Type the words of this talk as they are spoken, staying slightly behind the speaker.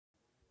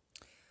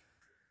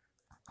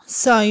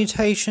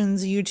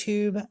Salutations,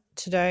 YouTube.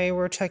 Today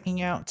we're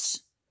checking out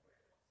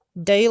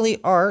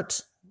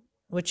DailyArt,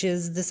 which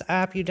is this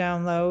app you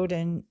download,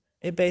 and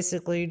it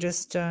basically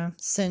just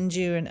sends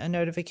you a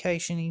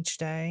notification each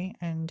day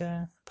and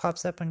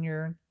pops up on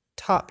your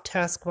top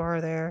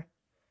taskbar there,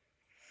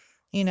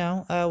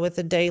 with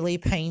a daily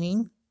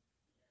painting.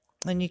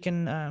 And you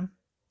can,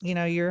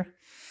 you're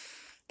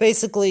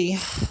basically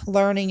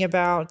learning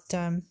about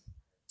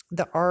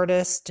the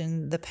artist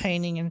and the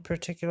painting in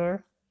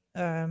particular.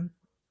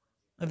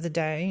 Of the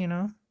day,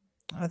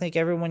 I think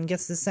everyone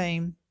gets the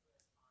same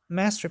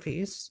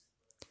masterpiece.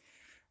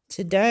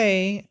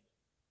 Today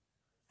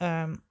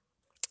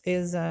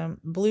is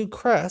Blue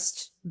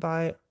Crust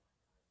by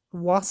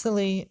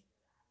Wassily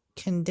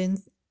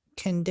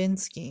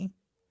Kandinsky.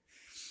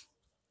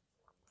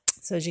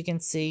 So as you can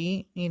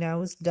see, it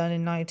was done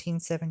in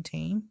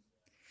 1917.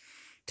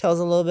 Tells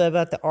a little bit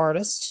about the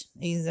artist.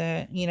 He's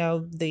one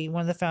of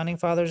the founding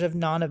fathers of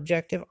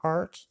non-objective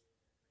art.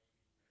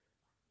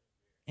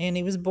 And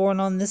he was born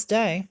on this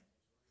day.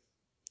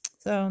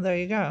 So there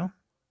you go.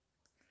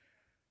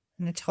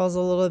 And it tells a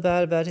little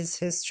bit about his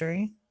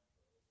history.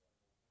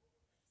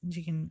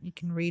 You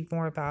can read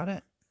more about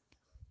it.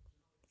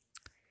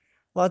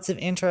 Lots of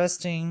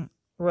interesting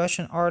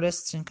Russian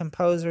artists and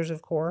composers,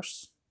 of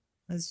course.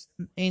 As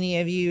any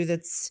of you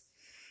that's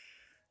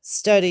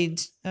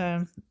studied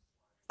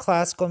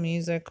classical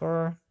music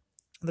or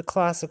the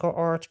classical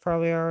arts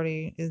probably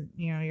already,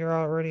 you're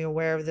already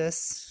aware of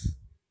this.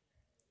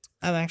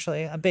 I'm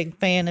actually a big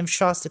fan of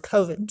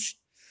Shostakovich,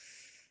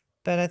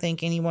 but I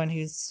think anyone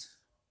who's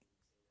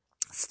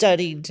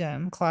studied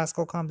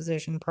classical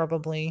composition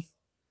probably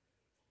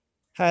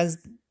has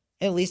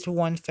at least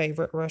one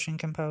favorite Russian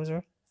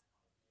composer.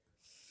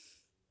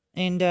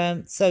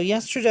 And so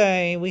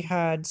yesterday we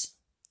had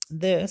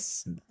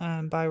this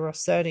by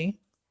Rossetti.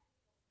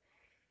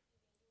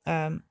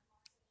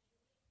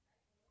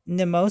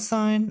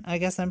 Mnemosyne, I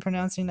guess I'm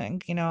pronouncing that,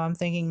 I'm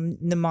thinking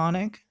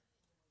mnemonic.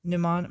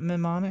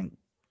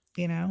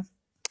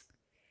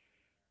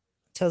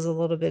 Tells a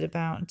little bit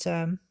about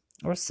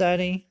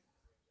Rossetti.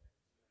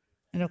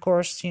 And of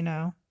course,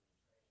 a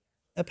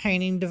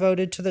painting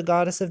devoted to the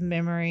goddess of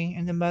memory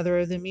and the mother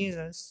of the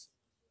muses.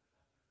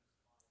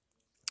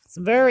 It's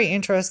a very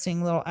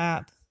interesting little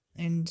app.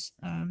 And,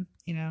 and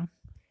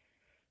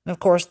of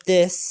course,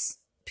 this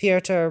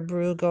Pieter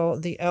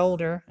Bruegel the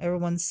Elder.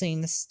 Everyone's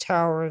seen this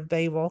Tower of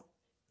Babel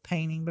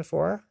painting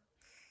before.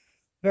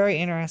 Very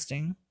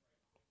interesting.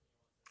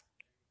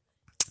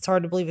 It's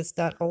hard to believe it's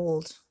that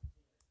old.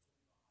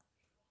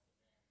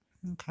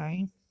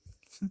 Okay.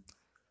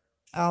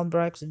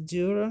 Albrecht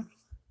Dürer,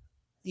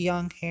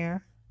 young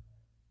hair.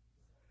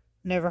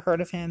 Never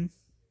heard of him.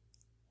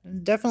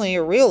 Definitely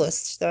a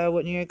realist, though,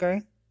 wouldn't you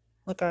agree?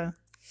 Look at,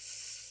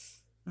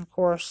 of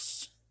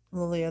course,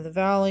 Lily of the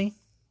Valley,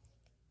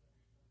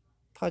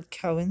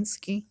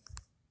 Podkowinski.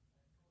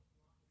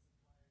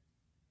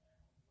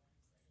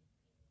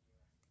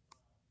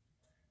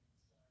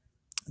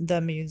 The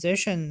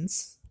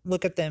musicians.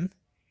 Look at them.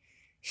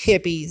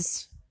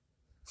 Hippies.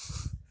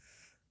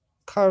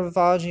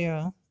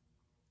 Caravaggio.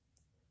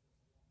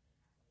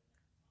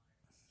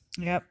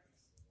 Yep.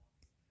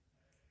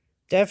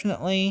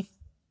 Definitely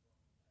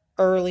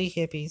early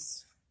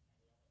hippies.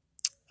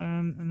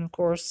 And of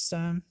course,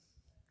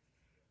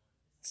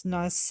 it's a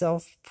nice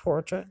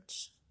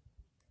self-portrait.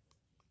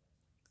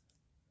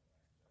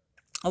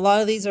 A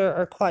lot of these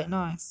are quite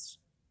nice.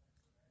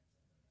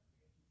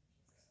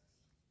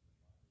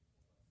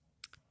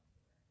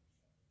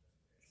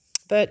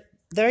 But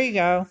there you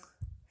go.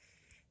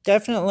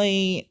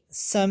 Definitely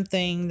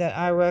something that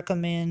I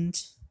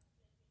recommend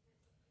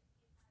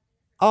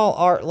all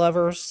art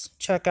lovers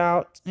check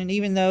out. And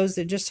even those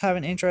that just have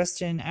an interest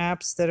in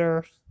apps that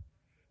are,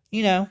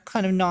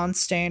 kind of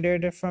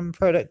non-standard from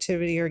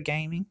productivity or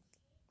gaming.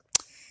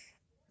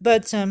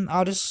 But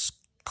I'll just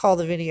call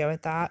the video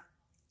at that.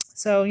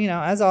 So,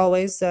 as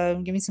always,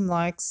 give me some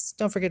likes.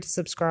 Don't forget to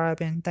subscribe.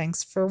 And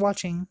thanks for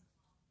watching.